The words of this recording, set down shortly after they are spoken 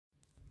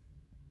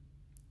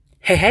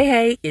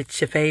Hey, it's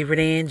your favorite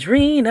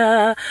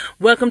Andrina.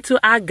 Welcome to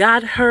I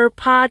Got Her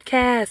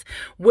podcast,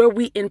 where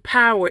we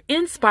empower,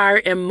 inspire,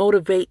 and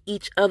motivate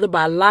each other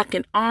by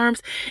locking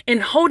arms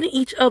and holding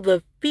each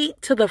other's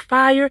feet to the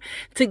fire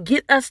to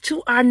get us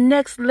to our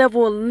next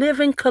level of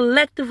living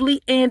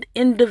collectively and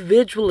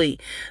individually.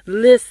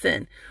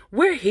 Listen,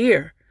 we're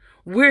here.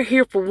 We're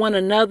here for one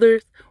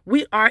another.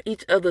 We are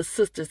each other's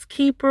sister's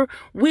keeper.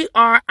 We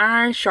are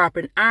iron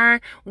sharpened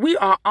iron. We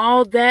are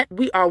all that.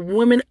 We are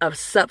women of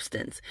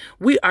substance.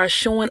 We are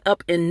showing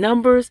up in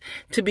numbers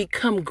to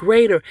become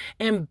greater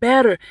and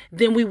better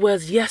than we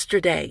was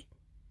yesterday.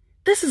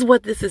 This is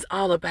what this is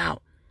all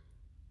about.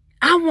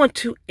 I want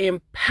to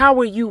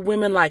empower you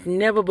women like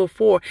never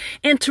before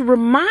and to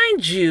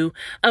remind you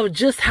of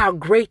just how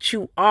great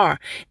you are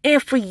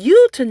and for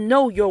you to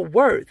know your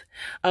worth.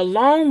 A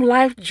long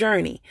life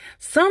journey.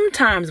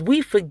 Sometimes we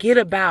forget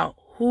about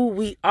who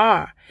we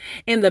are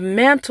and the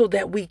mantle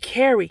that we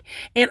carry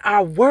and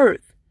our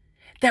worth.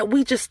 That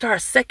we just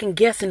start second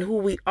guessing who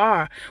we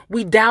are.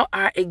 We doubt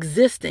our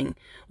existing.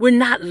 We're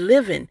not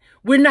living.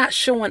 We're not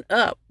showing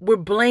up. We're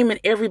blaming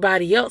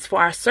everybody else for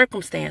our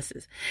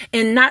circumstances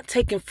and not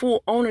taking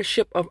full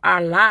ownership of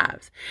our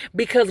lives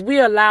because we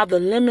allow the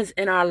limits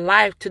in our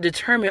life to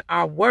determine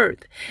our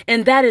worth.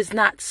 And that is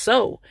not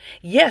so.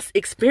 Yes,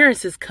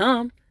 experiences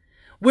come.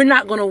 We're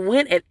not going to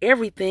win at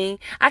everything.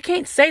 I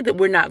can't say that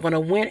we're not going to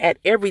win at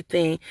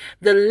everything.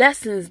 The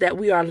lessons that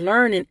we are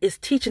learning is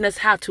teaching us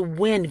how to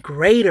win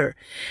greater.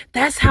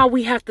 That's how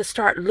we have to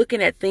start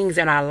looking at things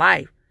in our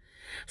life.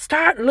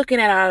 Start looking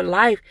at our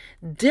life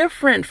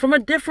different, from a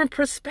different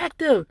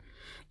perspective,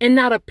 and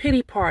not a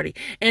pity party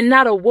and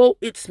not a woe,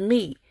 it's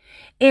me.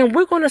 And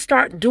we're going to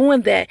start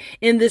doing that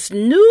in this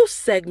new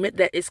segment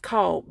that is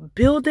called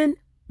Building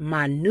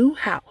My New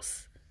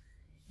House.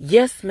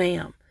 Yes,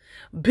 ma'am.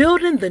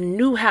 Building the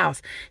new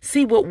house.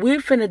 See, what we're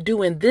finna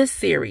do in this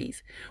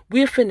series,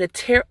 we're finna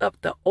tear up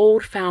the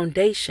old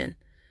foundation.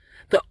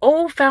 The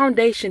old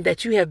foundation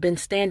that you have been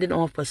standing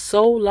on for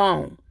so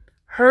long.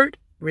 Hurt,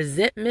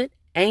 resentment,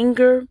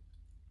 anger,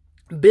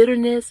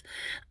 bitterness,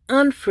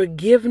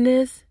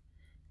 unforgiveness,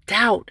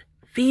 doubt,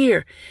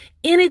 fear,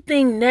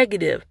 anything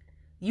negative.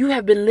 You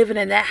have been living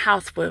in that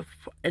house for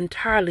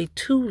entirely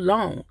too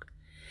long.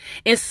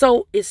 And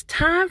so it's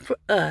time for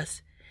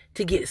us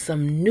to get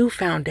some new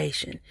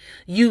foundation,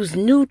 use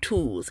new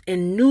tools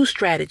and new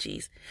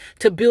strategies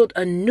to build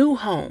a new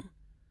home.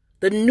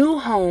 The new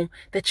home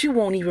that you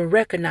won't even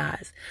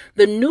recognize.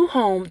 The new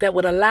home that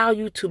would allow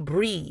you to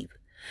breathe.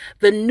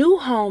 The new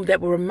home that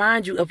will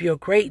remind you of your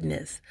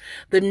greatness.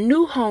 The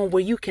new home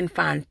where you can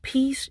find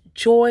peace,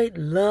 joy,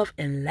 love,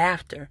 and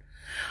laughter.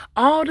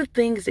 All the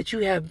things that you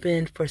have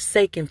been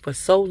forsaken for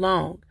so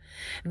long.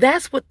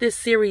 That's what this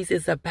series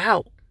is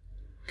about.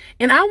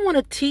 And I want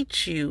to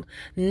teach you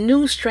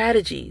new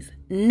strategies,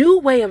 new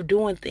way of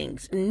doing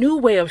things, new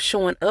way of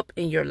showing up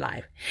in your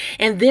life.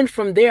 And then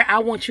from there, I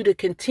want you to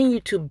continue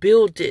to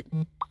build it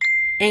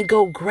and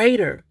go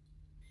greater.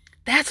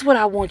 That's what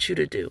I want you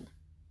to do.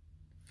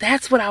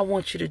 That's what I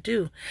want you to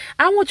do.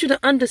 I want you to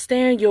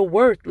understand your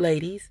worth,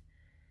 ladies.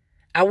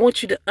 I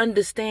want you to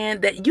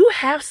understand that you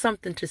have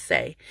something to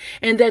say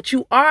and that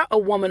you are a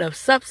woman of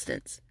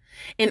substance.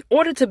 In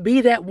order to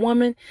be that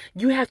woman,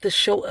 you have to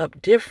show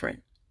up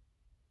different.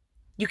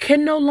 You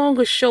can no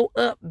longer show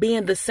up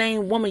being the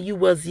same woman you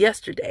was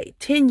yesterday,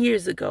 10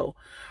 years ago,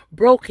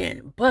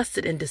 broken,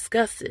 busted, and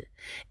disgusted,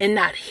 and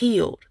not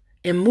healed,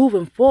 and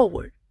moving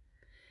forward,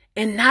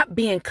 and not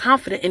being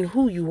confident in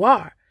who you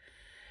are.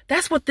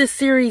 That's what this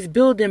series,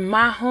 Building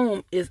My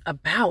Home, is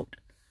about.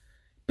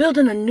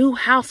 Building a new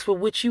house for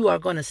which you are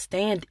going to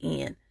stand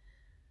in.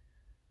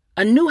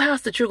 A new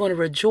house that you're going to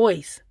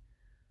rejoice.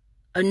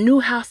 A new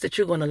house that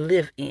you're going to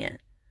live in.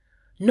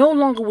 No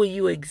longer will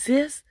you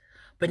exist,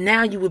 but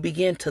now you will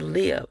begin to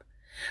live.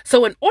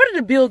 So in order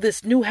to build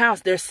this new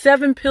house, there's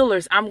 7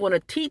 pillars I'm going to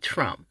teach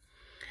from,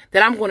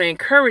 that I'm going to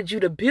encourage you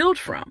to build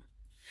from.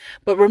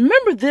 But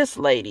remember this,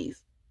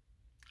 ladies,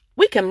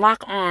 we can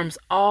lock arms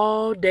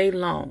all day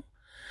long.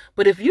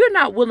 But if you're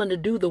not willing to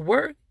do the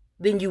work,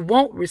 then you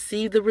won't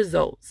receive the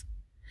results.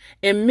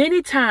 And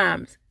many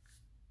times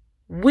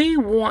we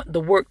want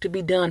the work to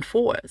be done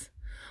for us.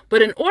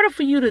 But in order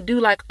for you to do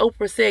like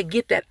Oprah said,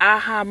 get that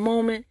aha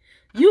moment,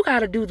 you got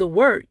to do the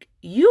work.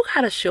 You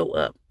got to show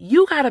up.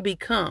 You got to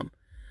become.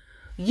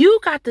 You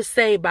got to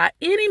say, by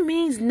any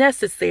means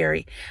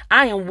necessary,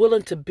 I am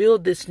willing to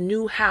build this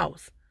new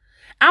house.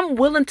 I'm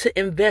willing to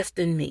invest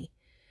in me,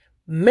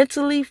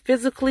 mentally,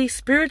 physically,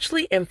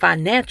 spiritually, and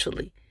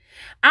financially.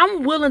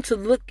 I'm willing to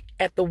look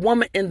at the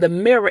woman in the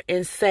mirror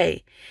and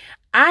say,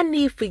 I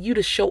need for you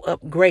to show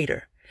up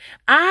greater.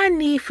 I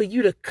need for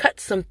you to cut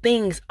some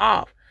things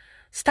off.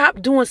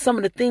 Stop doing some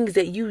of the things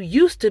that you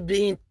used to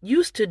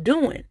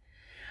doing.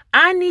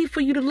 I need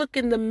for you to look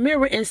in the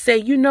mirror and say,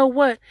 you know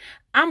what?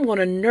 I'm going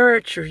to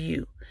nurture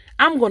you.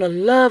 I'm going to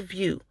love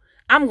you.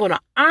 I'm going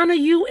to honor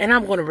you, and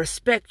I'm going to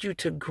respect you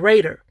to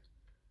greater.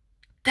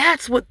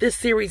 That's what this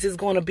series is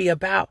going to be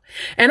about.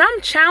 And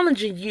I'm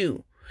challenging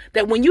you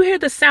that when you hear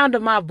the sound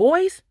of my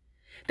voice,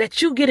 that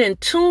you get in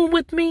tune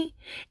with me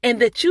and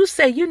that you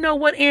say, you know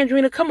what,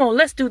 Andrina, come on,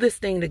 let's do this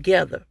thing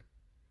together.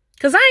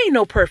 Because I ain't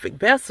no perfect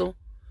vessel,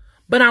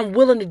 but I'm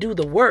willing to do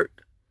the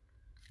work.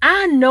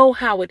 I know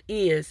how it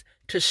is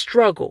to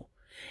struggle,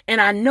 and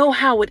I know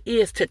how it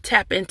is to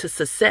tap into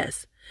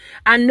success.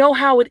 I know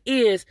how it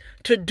is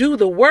to do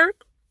the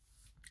work.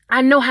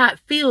 I know how it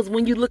feels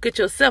when you look at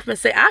yourself and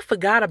say, I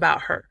forgot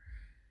about her.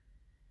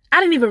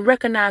 I didn't even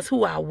recognize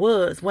who I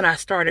was when I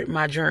started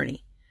my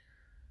journey.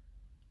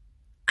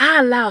 I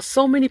allowed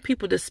so many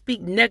people to speak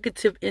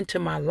negative into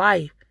my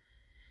life,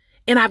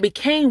 and I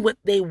became what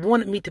they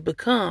wanted me to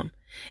become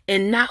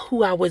and not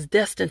who I was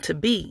destined to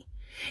be.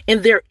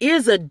 And there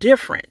is a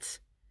difference.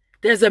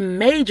 There's a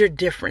major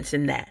difference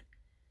in that.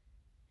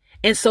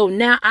 And so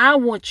now I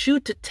want you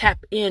to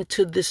tap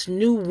into this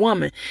new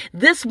woman,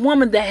 this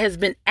woman that has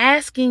been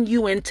asking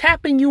you and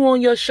tapping you on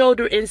your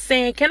shoulder and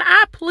saying, can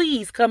I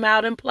please come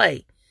out and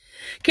play?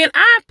 Can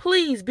I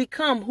please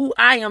become who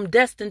I am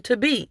destined to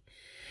be?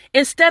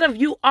 Instead of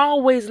you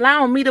always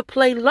allowing me to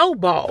play low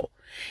ball,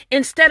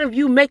 instead of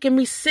you making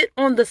me sit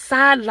on the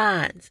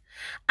sidelines,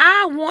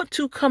 I want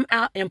to come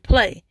out and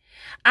play.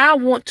 I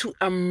want to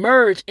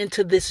emerge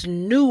into this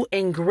new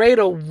and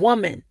greater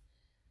woman.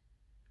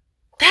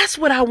 That's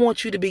what I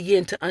want you to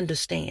begin to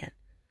understand.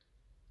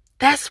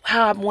 That's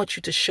how I want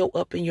you to show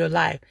up in your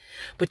life.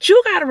 But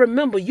you got to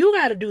remember, you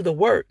got to do the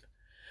work.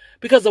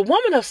 Because a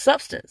woman of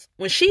substance,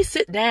 when she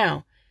sit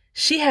down,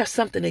 she has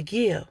something to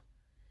give.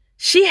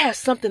 She has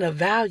something of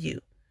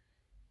value.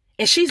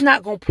 And she's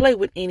not going to play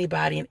with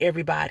anybody and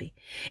everybody.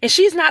 And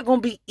she's not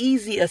going to be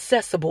easy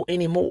accessible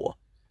anymore.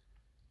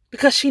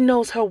 Because she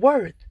knows her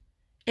worth.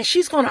 And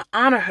she's going to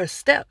honor her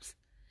steps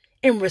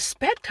and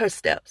respect her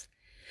steps.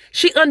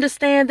 She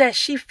understands that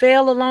she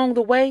fell along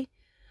the way,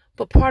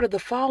 but part of the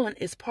falling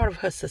is part of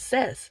her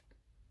success.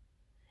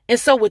 And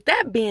so with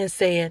that being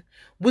said,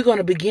 we're going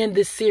to begin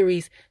this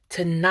series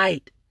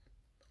tonight.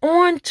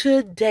 On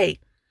today,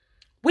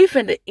 we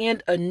finna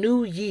end a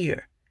new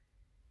year.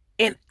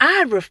 And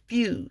I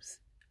refuse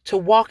to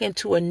walk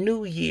into a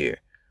new year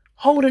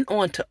holding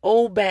on to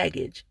old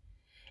baggage.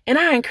 And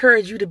I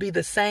encourage you to be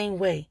the same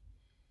way.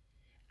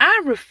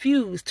 I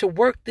refuse to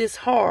work this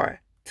hard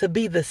to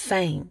be the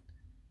same.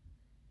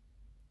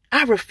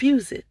 I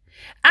refuse it.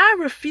 I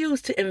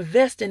refuse to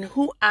invest in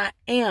who I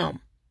am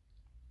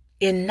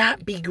and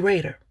not be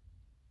greater.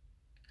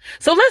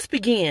 So let's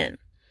begin.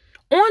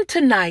 On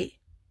tonight,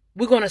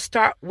 we're going to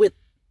start with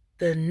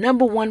the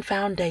number one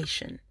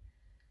foundation,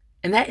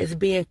 and that is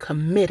being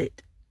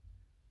committed.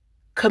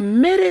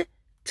 Committed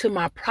to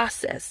my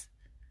process.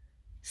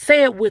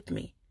 Say it with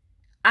me.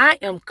 I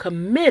am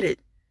committed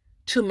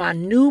to my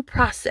new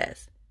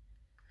process.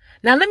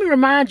 Now, let me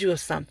remind you of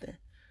something.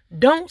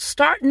 Don't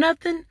start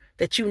nothing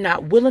that you're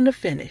not willing to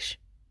finish.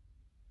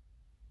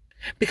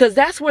 Because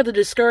that's where the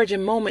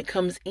discouraging moment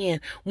comes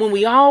in. When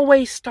we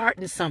always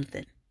starting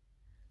something.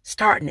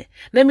 Starting it.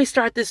 Let me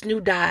start this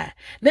new diet.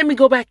 Let me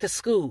go back to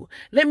school.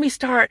 Let me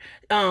start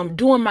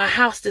doing my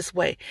house this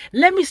way.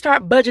 Let me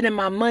start budgeting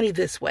my money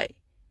this way.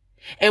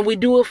 And we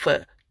do it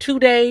for 2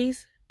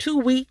 days, 2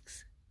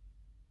 weeks,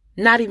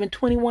 not even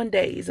 21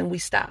 days, and we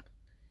stop.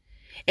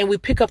 And we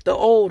pick up the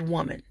old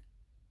woman.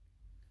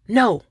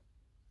 No.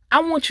 I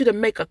want you to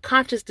make a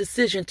conscious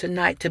decision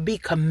tonight to be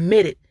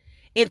committed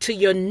into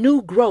your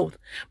new growth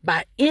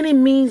by any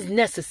means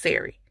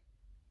necessary.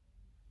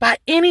 By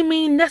any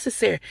means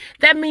necessary.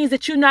 That means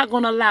that you're not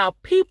going to allow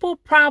people,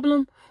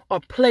 problem,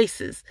 or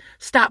places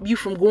stop you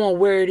from going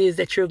where it is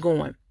that you're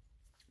going.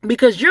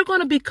 Because you're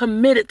going to be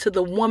committed to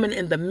the woman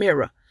in the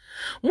mirror.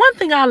 One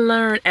thing I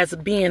learned as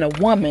being a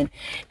woman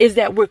is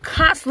that we're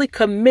constantly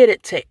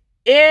committed to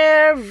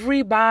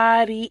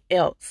everybody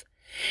else.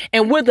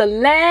 And we're the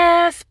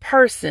last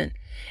person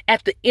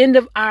at the end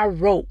of our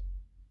rope.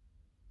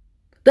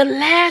 The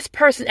last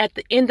person at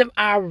the end of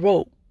our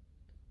rope.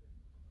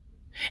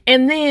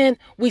 And then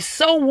we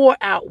so wore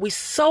out, we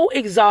so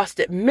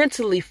exhausted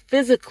mentally,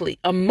 physically,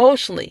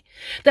 emotionally,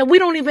 that we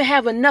don't even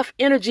have enough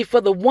energy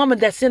for the woman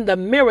that's in the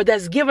mirror,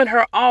 that's giving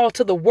her all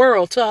to the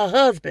world, to her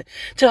husband,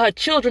 to her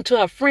children, to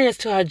her friends,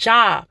 to her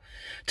job,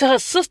 to her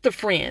sister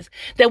friends,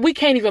 that we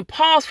can't even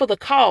pause for the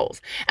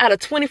calls out of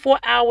 24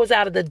 hours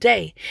out of the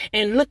day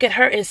and look at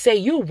her and say,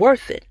 you're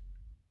worth it.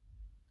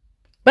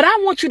 But I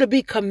want you to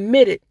be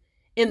committed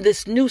in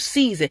this new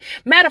season.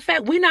 Matter of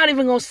fact, we're not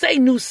even going to say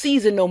new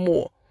season no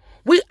more.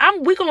 We're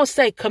going to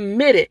say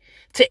committed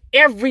to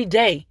every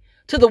day,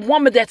 to the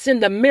woman that's in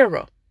the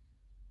mirror.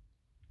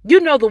 You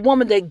know, the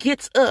woman that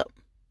gets up,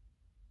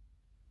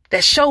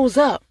 that shows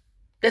up,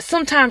 that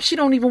sometimes she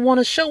don't even want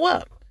to show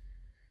up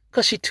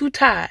because she's too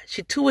tired.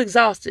 She's too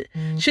exhausted.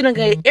 She done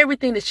gave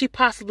everything that she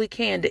possibly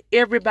can to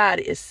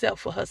everybody except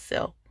for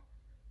herself.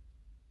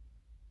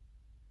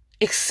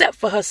 Except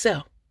for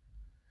herself.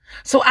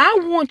 So I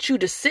want you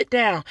to sit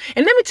down.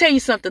 And let me tell you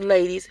something,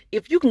 ladies.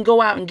 If you can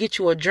go out and get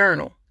you a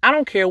journal, I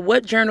don't care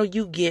what journal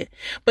you get,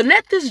 but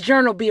let this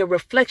journal be a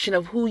reflection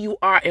of who you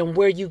are and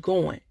where you're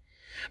going.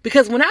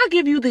 Because when I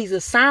give you these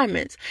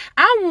assignments,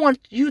 I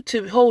want you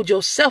to hold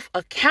yourself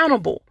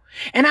accountable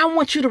And I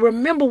want you to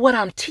remember what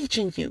I'm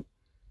teaching you.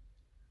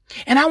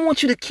 And I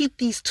want you to keep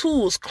these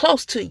tools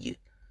close to you,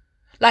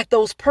 like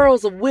those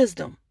pearls of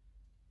wisdom.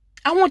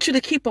 I want you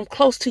to keep them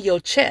close to your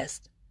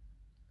chest.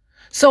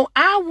 So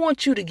I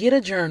want you to get a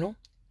journal,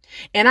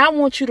 and I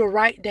want you to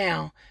write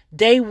down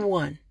day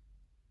 1.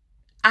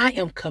 I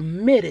am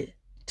committed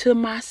to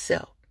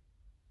myself.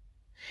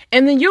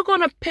 And then you're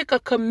going to pick a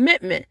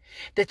commitment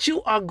that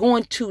you are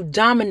going to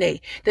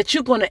dominate, that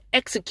you're going to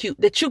execute,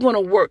 that you're going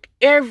to work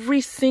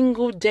every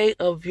single day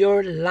of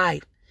your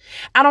life.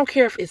 I don't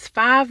care if it's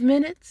 5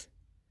 minutes,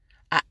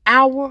 an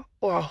hour,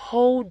 or a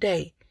whole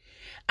day.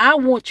 I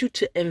want you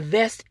to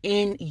invest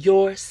in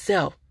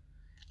yourself.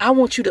 I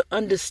want you to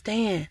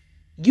understand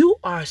you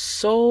are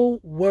so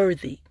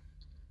worthy.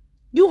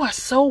 You are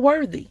so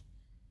worthy.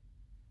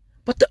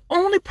 But the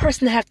only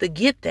person to have to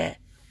get that,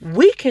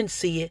 we can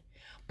see it,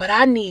 but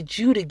I need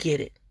you to get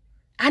it.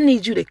 I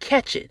need you to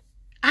catch it.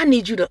 I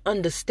need you to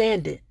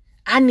understand it.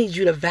 I need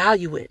you to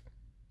value it.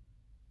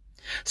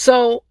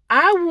 So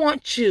I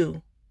want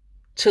you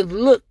to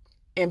look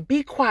and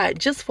be quiet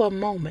just for a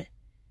moment.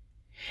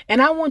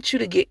 And I want you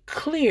to get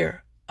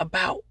clear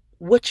about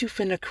what you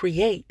finna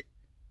create.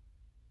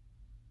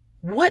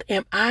 What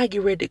am I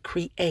getting ready to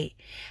create?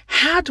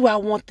 How do I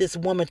want this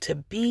woman to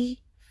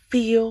be,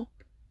 feel,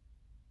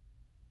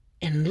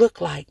 and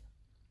look like?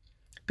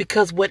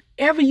 Because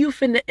whatever you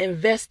finna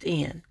invest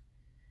in,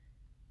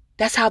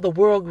 that's how the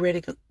world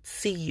ready to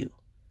see you.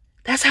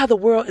 That's how the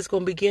world is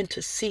going to begin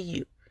to see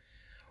you.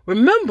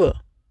 Remember,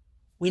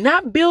 we're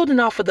not building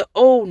off of the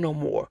old no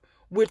more.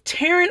 We're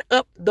tearing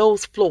up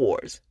those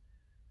floors.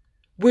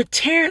 We're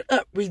tearing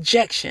up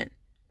rejection,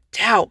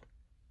 doubt,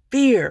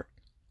 fear,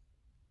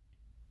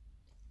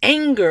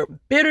 anger,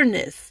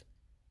 bitterness.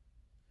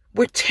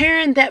 We're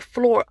tearing that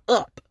floor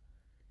up.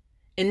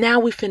 And now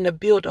we finna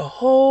build a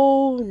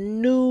whole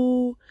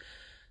new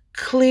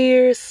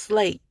clear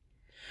slate.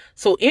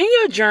 So in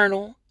your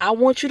journal, I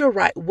want you to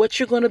write what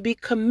you're going to be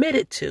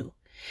committed to.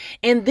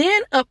 And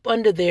then up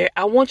under there,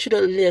 I want you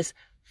to list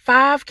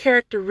 5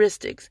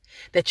 characteristics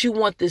that you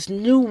want this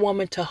new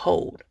woman to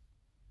hold.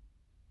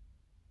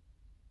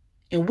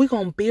 And we're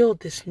going to build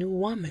this new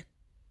woman.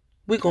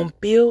 We're going to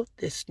build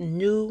this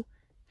new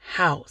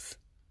house.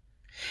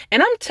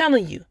 And I'm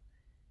telling you,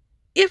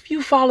 if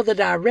you follow the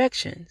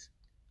directions,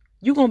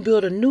 you're going to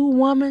build a new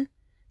woman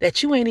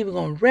that you ain't even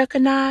going to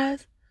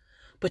recognize,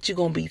 but you're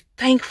going to be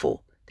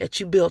thankful that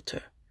you built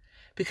her.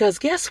 Because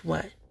guess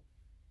what?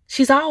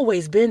 She's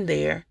always been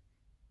there.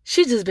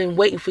 She's just been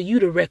waiting for you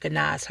to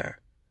recognize her.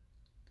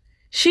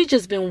 She's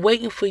just been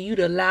waiting for you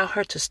to allow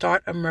her to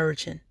start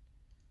emerging.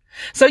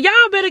 So y'all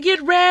better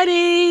get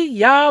ready.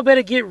 Y'all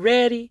better get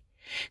ready.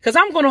 Because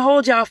I'm going to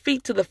hold y'all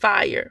feet to the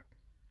fire.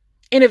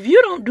 And if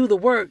you don't do the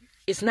work,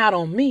 it's not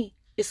on me.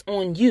 It's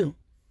on you.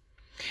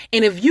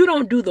 And if you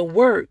don't do the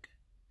work,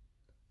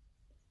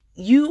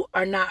 you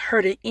are not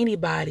hurting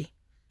anybody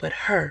but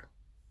her.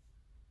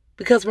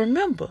 Because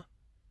remember,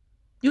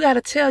 you got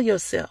to tell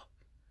yourself,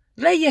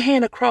 lay your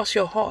hand across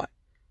your heart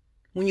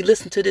when you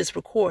listen to this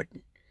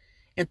recording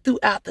and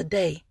throughout the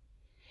day,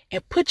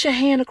 and put your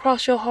hand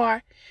across your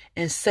heart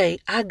and say,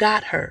 I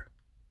got her.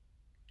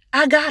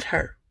 I got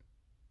her.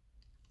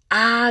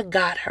 I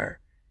got her.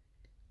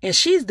 And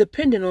she's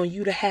dependent on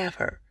you to have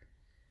her.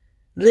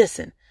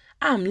 Listen,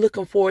 I'm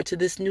looking forward to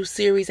this new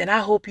series, and I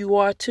hope you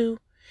are too.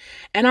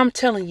 And I'm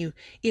telling you,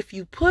 if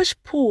you push,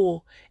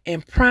 pull,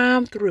 and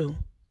prime through,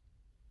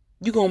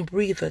 you're going to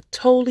breathe a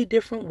totally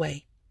different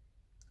way.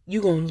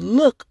 You're going to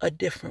look a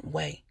different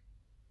way.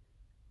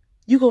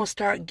 You're going to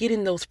start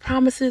getting those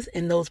promises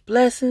and those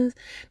blessings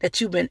that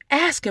you've been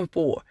asking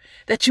for,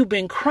 that you've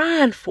been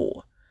crying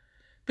for.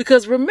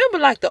 Because remember,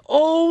 like the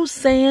old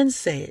saying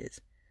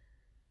says,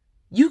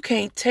 you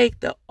can't take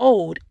the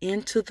old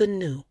into the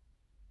new.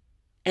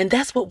 And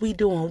that's what we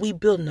doing. We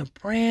building a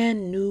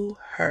brand new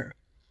her.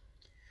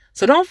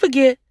 So don't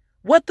forget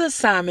what the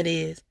assignment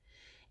is.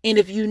 And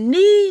if you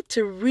need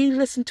to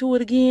re-listen to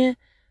it again,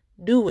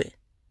 do it.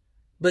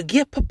 But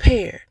get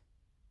prepared.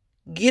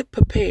 Get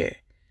prepared.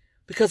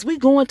 Because we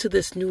going to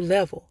this new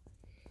level.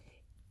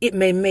 It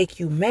may make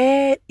you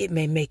mad. It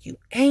may make you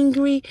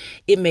angry.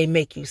 It may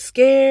make you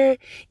scared.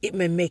 It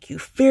may make you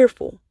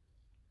fearful.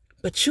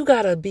 But you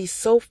got to be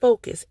so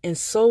focused and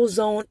so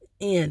zoned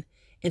in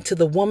into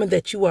the woman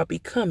that you are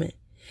becoming,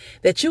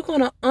 that you're going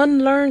to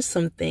unlearn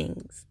some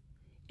things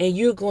and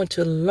you're going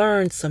to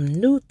learn some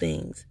new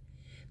things,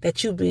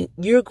 that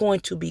you're going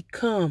to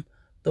become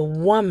the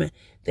woman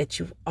that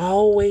you've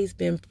always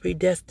been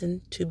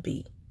predestined to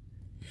be.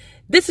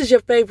 This is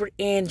your favorite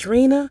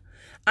Andrina.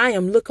 I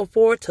am looking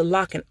forward to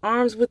locking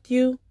arms with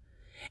you.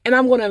 And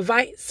I'm going to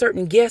invite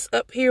certain guests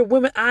up here,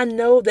 women I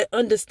know that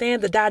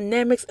understand the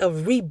dynamics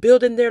of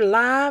rebuilding their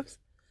lives.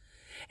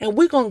 And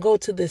we're going to go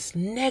to this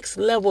next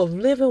level of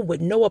living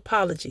with no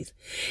apologies.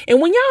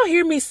 And when y'all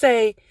hear me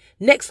say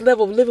next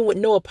level of living with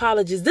no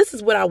apologies, this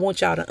is what I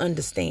want y'all to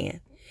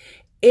understand.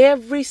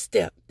 Every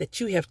step that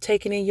you have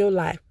taken in your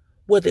life,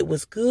 whether it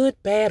was good,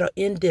 bad, or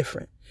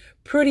indifferent,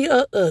 pretty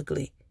or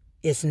ugly,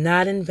 is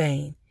not in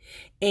vain.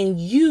 And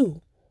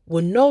you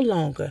will no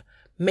longer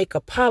make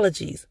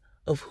apologies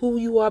of who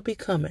you are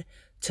becoming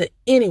to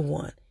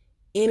anyone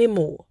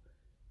anymore.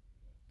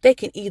 They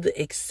can either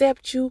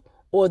accept you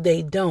or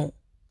they don't.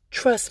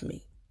 Trust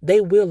me,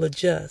 they will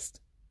adjust.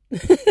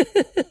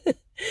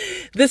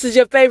 This is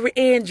your favorite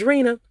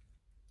Andrina.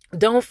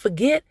 Don't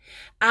forget,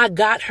 I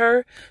got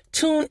her.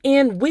 Tune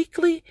in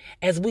weekly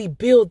as we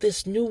build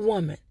this new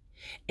woman.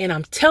 And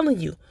I'm telling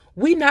you,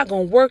 we're not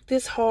going to work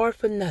this hard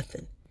for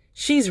nothing.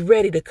 She's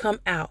ready to come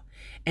out,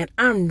 and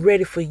I'm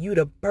ready for you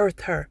to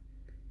birth her.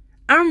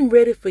 I'm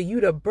ready for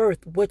you to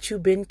birth what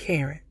you've been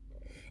carrying.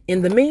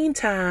 In the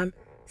meantime,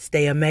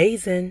 stay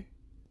amazing.